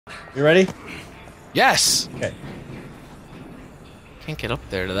You ready? Yes. Okay. Can't get up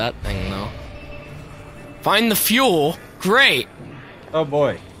there to that thing though. Find the fuel. Great. Oh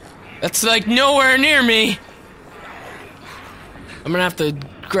boy. That's like nowhere near me. I'm gonna have to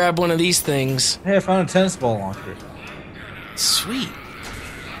grab one of these things. Hey, I found a tennis ball launcher. Sweet.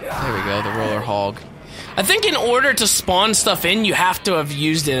 There we go, the roller hog. I think in order to spawn stuff in, you have to have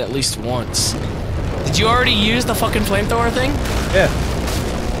used it at least once. Did you already use the fucking flamethrower thing? Yeah.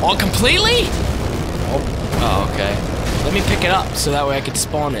 All completely? Oh. Oh, okay. Let me pick it up so that way I can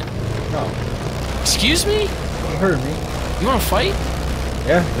spawn it. No. Excuse me? You heard me. You wanna fight?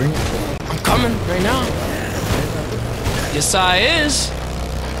 Yeah, bring it. I'm coming right now. Yes, I is.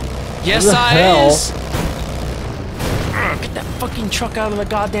 Yes, I is. Get that fucking truck out of the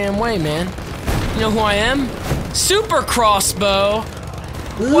goddamn way, man. You know who I am? Super crossbow.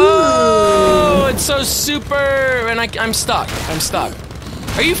 Whoa! It's so super, and I'm stuck. I'm stuck.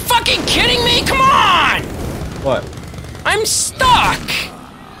 Are you fucking kidding me? Come on! What? I'm stuck.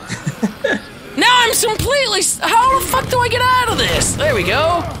 Now I'm completely. How the fuck do I get out of this? There we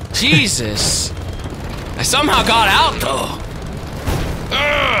go. Jesus. I somehow got out though.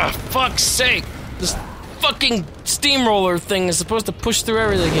 Ugh, fuck's sake. This fucking steamroller thing is supposed to push through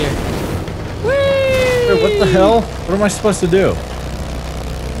everything here. Whee! Wait, what the hell? What am I supposed to do?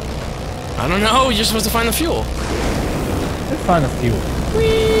 I don't know, you're supposed to find the fuel. Let's find the fuel.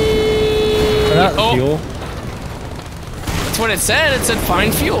 Whee! Not oh. fuel. That's what it said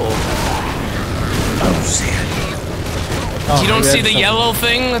find fuel. Oh, shit. Oh, You don't see the yellow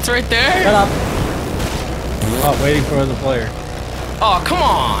thing that's right there? Shut up. Oh, waiting for the player. Oh, come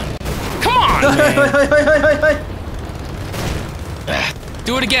on. Come on, man.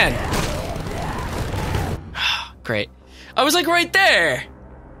 Do it again. Great. I was like right there.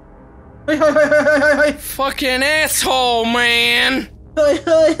 Fucking asshole, man.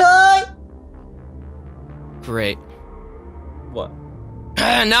 Great. What?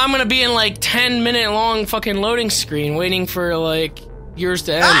 Now I'm gonna be in like 10-minute long fucking loading screen waiting for like yours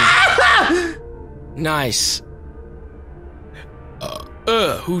to end. Nice.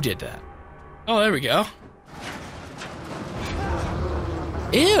 Who did that? Oh, there we go.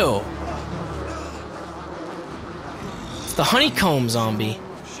 Ew. It's the honeycomb zombie.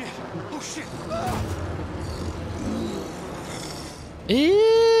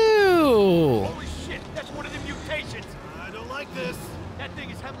 Ew. Holy shit, that's one of the mutations. I don't like this. That thing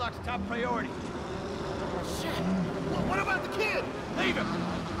is Hemlock's top priority. Shit. What about the kid? Leave him.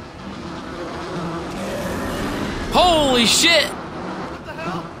 Holy shit. What the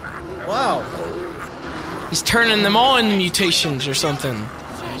hell? Wow. He's turning them all into mutations or something.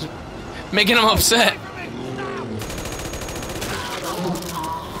 Making them upset.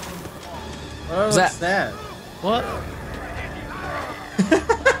 What's that? What?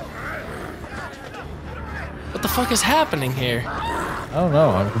 What the fuck is happening here? I don't know.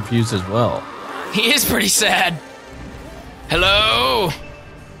 I'm confused as well. He is pretty sad. Hello?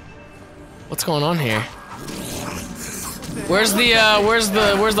 What's going on here? Where's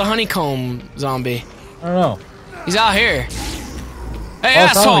the honeycomb zombie? I don't know. He's out here. Hey, Oh,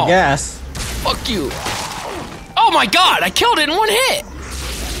 it's on asshole! the gas. Fuck you. Oh my god, I killed it in one hit!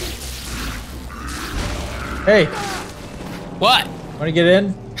 Hey, What? wanna get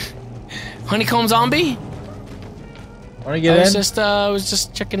in? Honeycomb zombie? Wanna get in? I was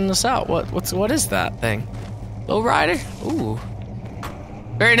just checking this out. What is that thing? Lowrider? Ooh.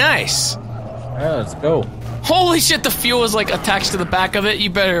 Very nice. Yeah, let's go. Holy shit, the fuel is like attached to the back of it.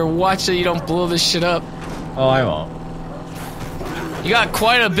 You better watch that you don't blow this shit up. Oh, I won't. You got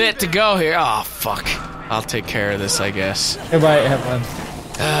quite a bit to go here. Oh, fuck. I'll take care of this, I guess. Goodbye, have fun.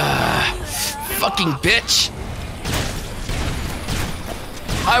 Fucking bitch.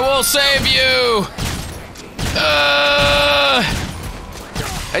 I will save you.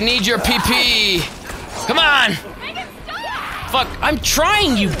 I need your PP. Come on. Fuck, I'm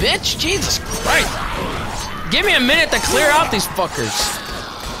trying, you bitch. Jesus Christ. Give me a minute to clear out these fuckers.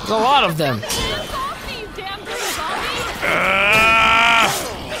 There's a lot of them.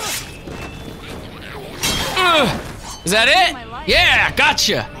 Is that it? Yeah,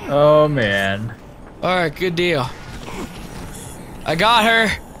 gotcha. Oh, man. Alright, good deal. I got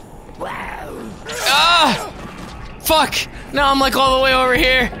her. Ah! Fuck! Now I'm like all the way over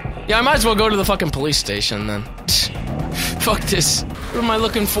here. Yeah, I might as well go to the fucking police station then. Fuck this. What am I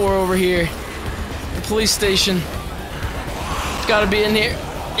looking for over here? The police station. It's gotta be in here.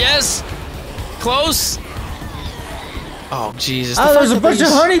 Yes! Close! Oh, Jesus. Oh, there's a bunch of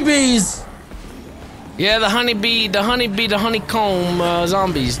honeybees! Yeah, the honeycomb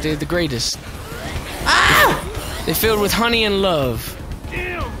zombies. They're the greatest. Ah! They're filled with honey and love.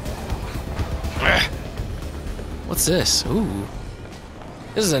 What's this? Ooh.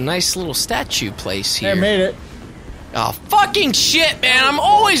 This is a nice little statue place here. I made it. Oh, fucking shit, man. I'm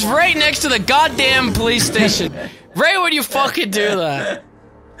always right next to the goddamn police station. Right when you fucking do that.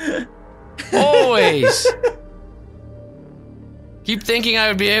 Always. Keep thinking I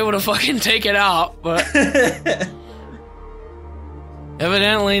would be able to fucking take it out, but...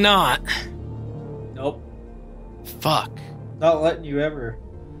 evidently not. Nope. Fuck. Not letting you ever.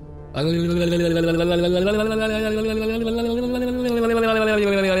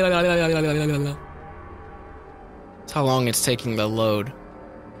 That's how long it's taking to load.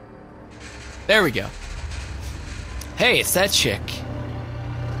 There we go. Hey, it's that chick.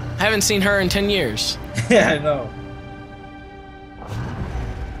 I haven't seen her in 10 years. Yeah, I know.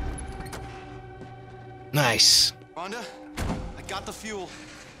 Nice. Rhonda, I got the fuel.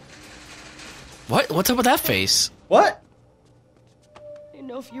 What? What's up with that face? What? I didn't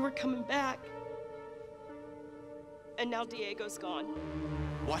know if you were coming back. And now Diego's gone.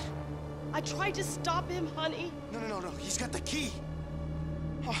 What? I tried to stop him, honey. No. He's got the key.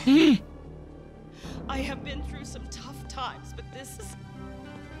 I have been through some tough times, but this is...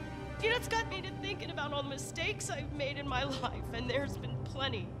 You know, it's got me to thinking about all the mistakes I've made in my life, and there's been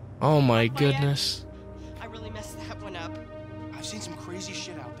plenty. Oh my goodness. I really messed that one up. I've seen some crazy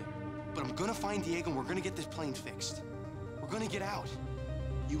shit out there, but I'm gonna find Diego and we're gonna get this plane fixed. We're gonna get out.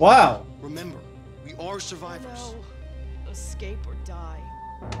 You Wow. Remember, we are survivors. No. Escape or die.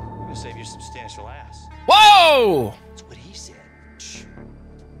 I'm gonna save your substantial ass. Whoa! That's what he said. Shh.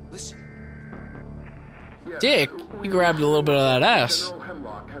 Listen. Dick, you grabbed a little bit of that ass. General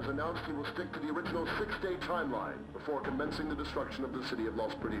Hemlock has announced he will stick to the original 6-day timeline before commencing the destruction of the city of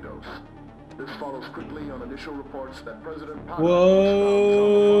Los Perdidos. This follows quickly on initial reports that President Pablo...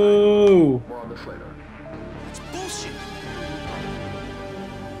 Whoa! More on this later. It's bullshit.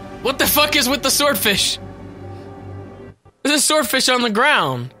 What the fuck is with the swordfish? There's a swordfish on the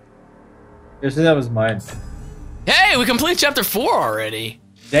ground. Guess that was mine. Hey, we completed chapter 4 already.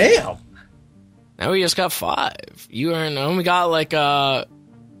 Damn. Now we just got 5. You earned, and we got like another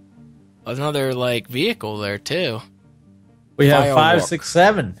like vehicle there too. We have Firework. 5, 6,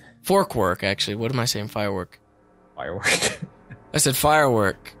 7. Forkwork, actually. What am I saying? Firework. Firework. I said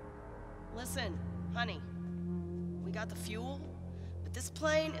firework. Listen, honey. We got the fuel, but this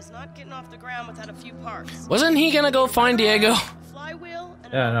plane is not getting off the ground without a few parts. Wasn't he gonna go find Diego? A flywheel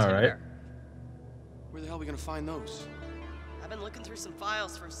and Yeah, I an know, altimeter. right? Where the hell are we gonna find those? I've been looking through some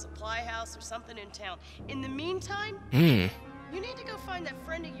files for a supply house or something in town. In the meantime, Hmm. you need to go find that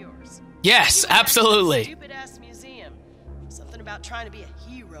friend of yours. Yes, absolutely. Stupid ass museum. Something about trying to be a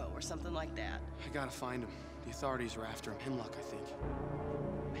hero or something like that. I gotta find him. The authorities are after him. Hemlock, I think.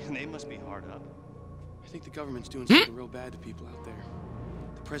 Man, they must be hard up. I think the government's doing something real bad to people out there.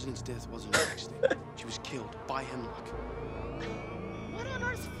 The president's death wasn't an accident. She was killed by Hemlock. What on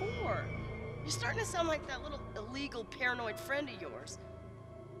earth for? You're starting to sound like that little illegal paranoid friend of yours.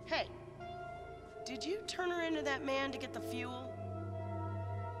 Hey, did you turn her into that man to get the fuel?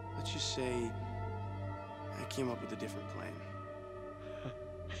 Let's just say I came up with a different plan.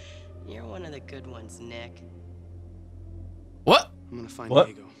 You're one of the good ones, Nick. What? I'm gonna find What?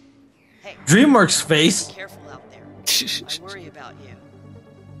 Diego. Hey, DreamWorks face. be careful out there. I worry about you.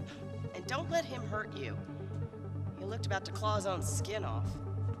 And don't let him hurt you. He looked about to claw his own skin off.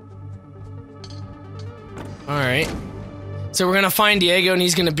 Alright. So we're gonna find Diego and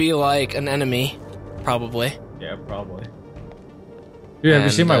he's gonna be like an enemy. Probably. Yeah, probably. Dude, have you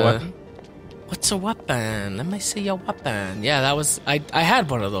seen my weapon? What's a weapon? Let me see your weapon. Yeah, that was... I had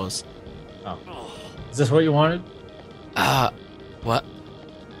one of those. Oh. Is this what you wanted? What?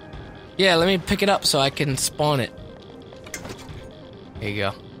 Yeah, let me pick it up so I can spawn it. There you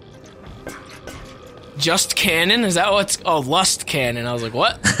go. Just cannon? Is that what's... Oh, lust cannon. I was like,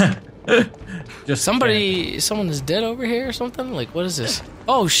 what? Just Somebody... Someone is dead over here or something? Like, what is this?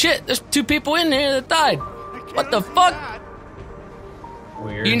 Oh, shit! There's 2 people in here that died! What the fuck?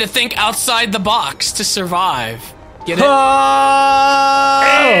 Weird. You need to think outside the box to survive. Get it?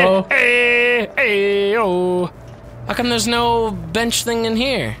 Oh! Hey, oh. How come there's no bench thing in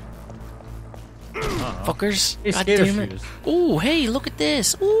here? Fuckers. Hey, God skater damn it. shoes. Ooh, hey, look at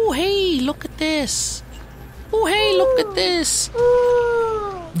this. Ooh, hey, look at this. Ooh, hey, look at this.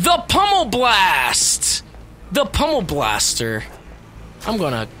 The Pummel Blast. The Pummel Blaster. I'm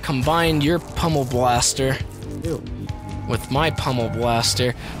gonna combine your Pummel Blaster Ew. with my Pummel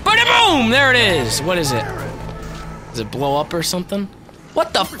Blaster. Bada-boom! There it is. What is it? Does it blow up or something?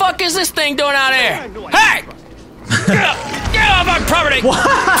 What the fuck is this thing doing out here? Hey! Get off my property!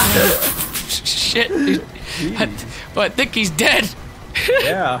 Shit, dude. I think he's dead.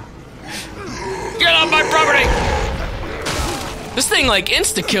 Yeah. Get off my property! This thing, like,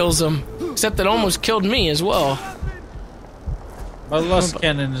 insta-kills him. Except it almost killed me as well. My lust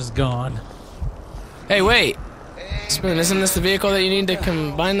cannon is gone. Hey, wait. Spoon, isn't this the vehicle that you need to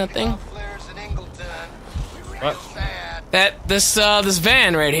combine that thing? What? This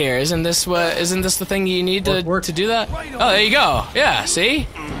van right here, isn't this the thing you need to do that? Oh, there you go. Yeah, see?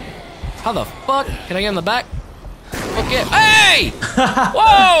 How the fuck? Can I get in the back? Okay. Hey!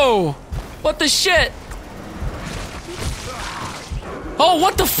 Whoa! What the shit? Oh,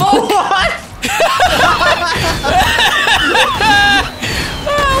 what the fuck? What?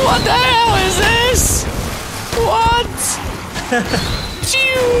 Oh, what the hell is this? What?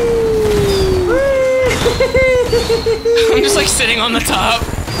 I'm just like sitting on the top.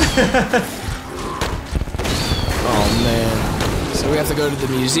 Oh man. So we have to go to the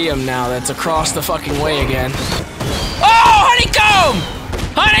museum now that's across the fucking way again. Oh, Honeycomb!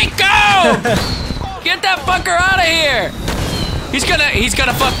 Honeycomb! Get that fucker out of here! He's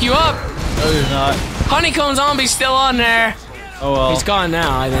gonna fuck you up. No, he's not. Honeycomb zombie's still on there. Oh well. He's gone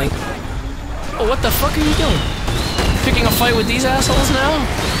now, I think. Oh, what the fuck are you doing? Picking a fight with these assholes now?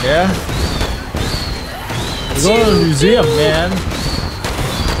 Yeah. We're going to the museum, man.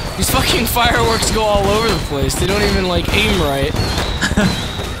 These fucking fireworks go all over the place. They don't even like aim right.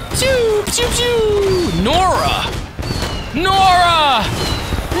 Pew, pew, pew. Nora! Nora!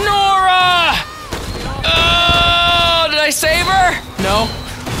 Nora! Oh, did I save her? No.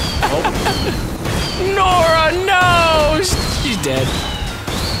 Nora, no! She's dead.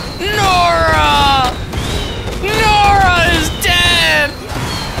 Nora! Nora is dead!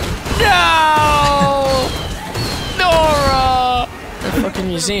 No! Nora! The fucking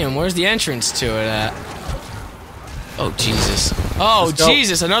museum. Where's the entrance to it at? Oh, Jesus. Oh,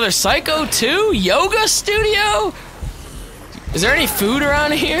 Jesus. Another Psycho 2? Yoga studio? Is there any food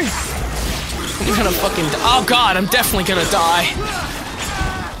around here? I'm gonna fucking... Oh, God. I'm definitely gonna die.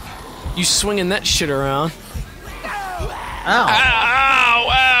 You swinging that shit around. Ow. Ow,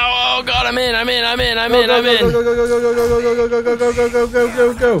 ow, oh, God. I'm in.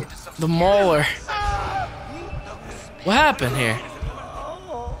 Go, go. The Mauler. What happened here?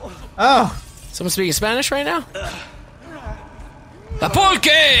 Oh. Someone speaking Spanish right now? La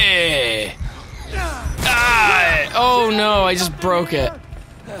Pulque! Ah, oh no, I just broke it.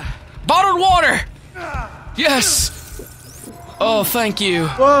 Bottled water! Yes! Oh, thank you.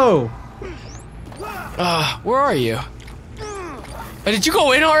 Whoa. Where are you? Did you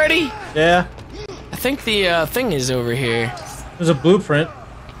go in already? Yeah. I think the thing is over here. There's a blueprint.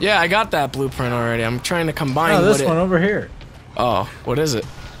 Yeah, I got that blueprint already. I'm trying to combine Oh, this one over here. Oh, what is it?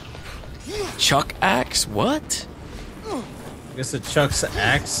 Chuck axe? What? I guess it chucks an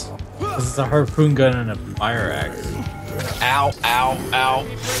axe. Because it's a harpoon gun and a fire axe. Ow, ow, ow.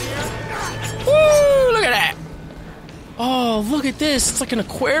 Woo! Look at that! Oh, look at this. It's like an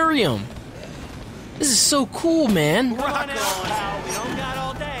aquarium. This is so cool, man.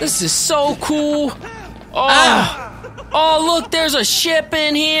 This is so cool. Oh, oh, look, there's a ship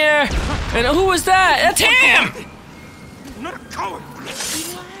in here. And who was that? That's him!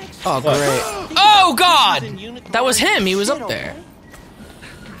 Oh, great. Oh, God! That was him. He was up there.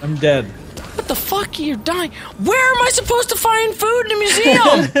 I'm dead. What the fuck? You're dying. Where am I supposed to find food in a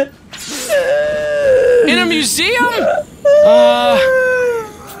museum? In a museum?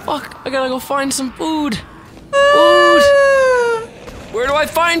 Fuck. I gotta go find some food. Food. Where do I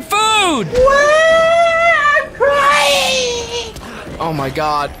find food? I'm crying. Oh my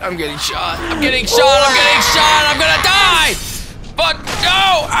God. I'm getting shot. I'm getting shot. I'm getting shot. I'm gonna die. Fuck.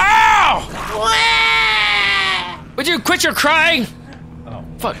 No. Ow. Would you quit your crying? Oh.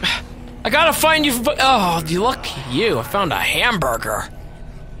 Fuck. I gotta find you. Oh, lucky you. I found a hamburger.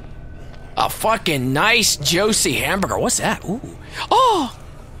 A fucking nice, juicy hamburger. What's that? Ooh. Oh.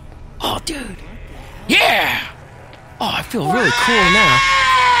 Oh, dude. Yeah. Oh, I feel really cool now.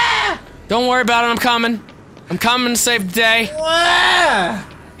 Don't worry about it. I'm coming. I'm coming to save the day.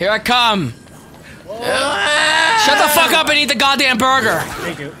 Here I come. Shut the fuck up and eat the goddamn burger.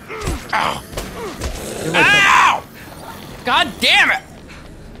 Thank you. Ow. Ow. God damn it.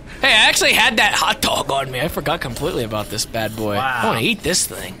 Hey, I actually had that hot dog on me. I forgot completely about this bad boy. Wow. I want to eat this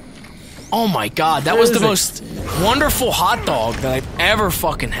thing. Oh my God, that was the most wonderful hot dog that I've ever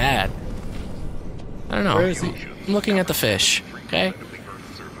fucking had. I don't know. Where is he? I'm looking at the fish, okay?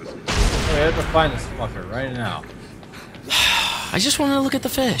 I have to find this fucker right now. I just wanted to look at the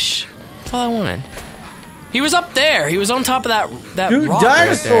fish. That's all I wanted. He was up there. He was on top of that Dude, rock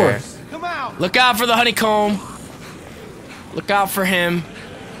right there. dinosaurs! Come out! Look out for the honeycomb. Look out for him.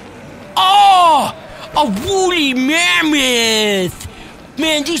 Oh! A woolly mammoth!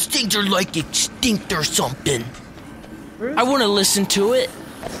 Man, these things are like extinct or something. I want to listen to it.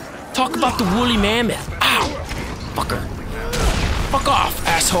 Talk about the woolly mammoth. Ow! Fucker. Fuck off,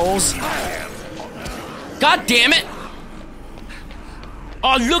 assholes. God damn it!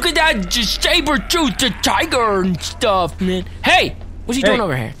 Oh, look at that saber-toothed tiger and stuff, man. Hey! What's he doing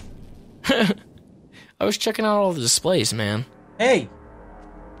over here? I was checking out all the displays, man. Hey!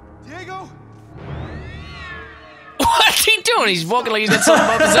 Diego! What's he doing? He's walking like he's got something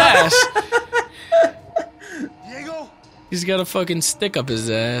up his ass. Diego! He's got a fucking stick up his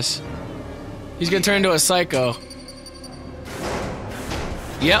ass. He's gonna turn into a psycho.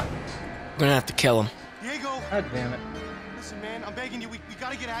 Yep. We're gonna have to kill him. Diego! God damn it. Listen, man, I'm begging you. We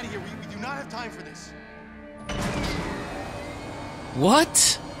gotta get out of here. We do not have time for this.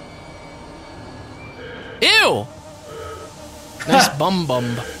 What? Ew! Nice bum.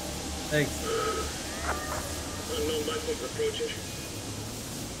 Thanks. Unknown life forms approaching.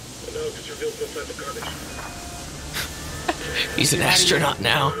 Analysis reveals no signs of carnage. He's an astronaut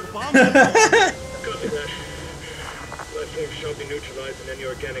now. Copy that. Life forms shall be neutralized and any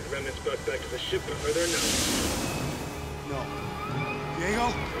organic remnants brought back to the ship, but are there now? No.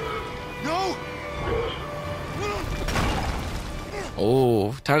 Diego! No!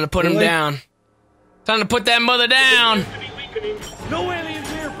 Oh, time to put him down. Time to put that mother down. No aliens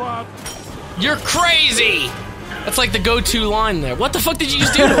here, Bob! You're crazy! That's like the go-to line there. What the fuck did you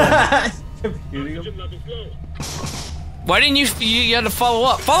just do to him? Oxygen levels low. Why didn't you had to follow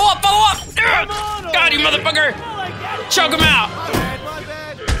up? Follow up! God, you motherfucker! Choke him out! My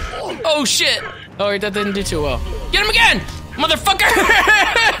bad. Oh shit! Oh, that didn't do too well. Get him again! Motherfucker!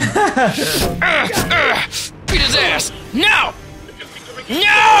 Beat his ass! No!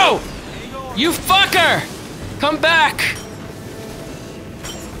 No! You fucker! Come back!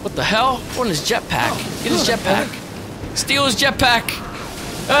 What the hell? What is his jetpack? Get his jetpack. Steal his jetpack.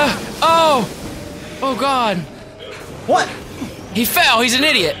 Oh! Oh god. What? He fell. He's an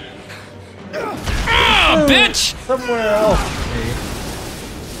idiot. Bitch! Somewhere else.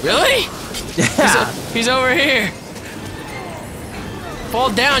 Really? Yeah. He's over here. Fall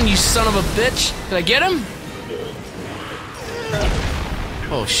down, you son of a bitch. Did I get him?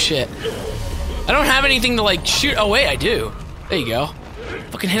 Oh shit. I don't have anything to like shoot. Oh wait, I do. There you go.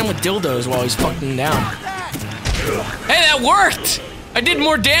 Fucking hit him with dildos while he's fucking down. Hey, that worked! I did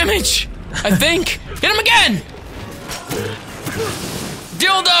more damage, I think. Hit him again!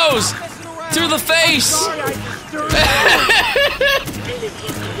 Dildos! Through the face!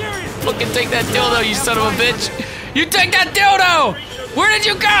 Fucking take that dildo, you son of a bitch! You take that dildo! Where did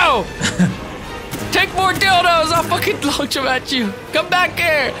you go? Take more dildos, I'll fucking launch them at you. Come back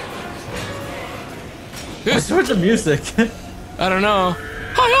here! What's with the music? I don't know.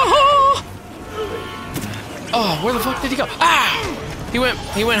 Oh, where the fuck did he go? Ah! He went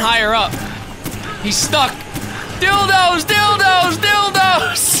higher up. He's stuck. Dildos!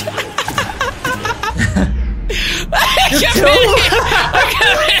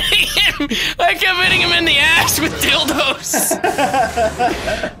 I kept hitting him in the ass with dildos.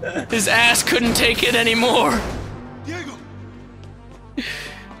 His ass couldn't take it anymore. Diego!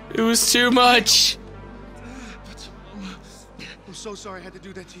 It was too much. I'm so sorry I had to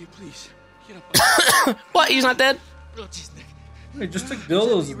do that to you. Please, get up. What? He's not dead? Oh, jeez, Nick. Hey, just take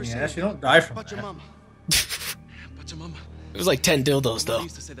dildos in the ass. You don't die from About your that. mama. About your mama. It was like 10 dildos, My mother though.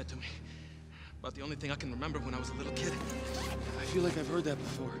 used to say that to me. About the only thing I can remember when I was a little kid. I feel like I've heard that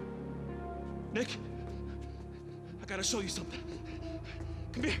before. Nick, I gotta show you something.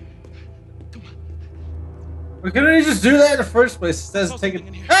 Come here. Come on. Why couldn't he just do that in the first place instead of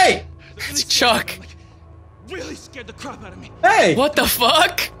taking? Hey! It's Chuck. Really scared the crap out of me. Hey! What the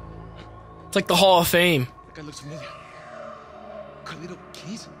fuck? It's like the Hall of Fame. That guy looks familiar. Carlito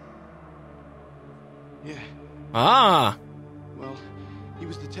Keys? Yeah. Ah. Well, he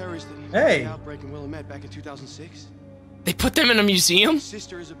was the terrorist that Hey. the outbreak in Willamette back in 2006. They put them in a museum? His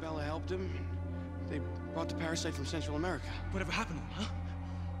sister Isabella helped him. They brought the parasite from Central America. Whatever happened to him,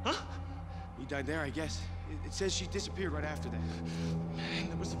 huh? Huh? He died there, I guess. It says she disappeared right after that. Man,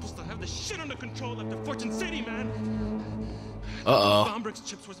 they were supposed to have this shit under control after Fortune City, man. Uh-oh. Bombreaks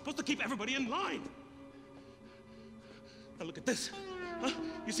chips were supposed to keep everybody in line. Now look at this. Huh?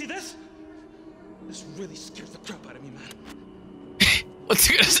 You see this? This really scares the crap out of me, man. What's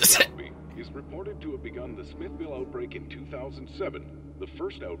it say? Is reported to have begun the Smithville outbreak in 2007, the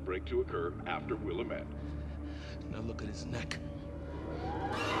first outbreak to occur after Willamette. Now look at his neck.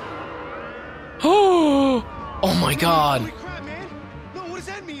 Oh my god. Holy crap, man! No, what does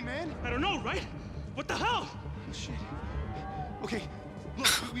that mean, man? I don't know, right? What the hell? Oh, shit. Okay,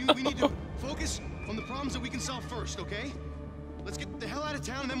 look, we need to focus on the problems that we can solve first, okay? Let's get the hell out of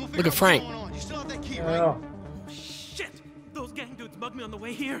town, and then we'll Look figure at out Frank. what's going on. You still have that key, I right? know. Shit! Those gang dudes mugged me on the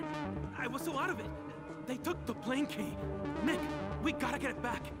way here. I was so out of it. They took the plane key. Nick, we gotta get it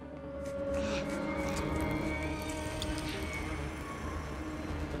back.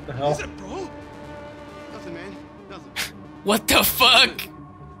 What the hell? What's it, bro? Nothing, man. Nothing. What the fuck?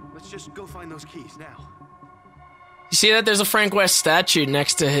 Let's just go find those keys now. You see that? There's a Frank West statue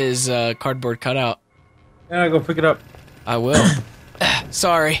next to his cardboard cutout. Yeah, go pick it up. I will.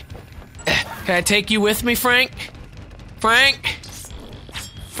 Sorry. Can I take you with me, Frank? Frank?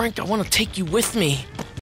 Frank, I want to take you with me.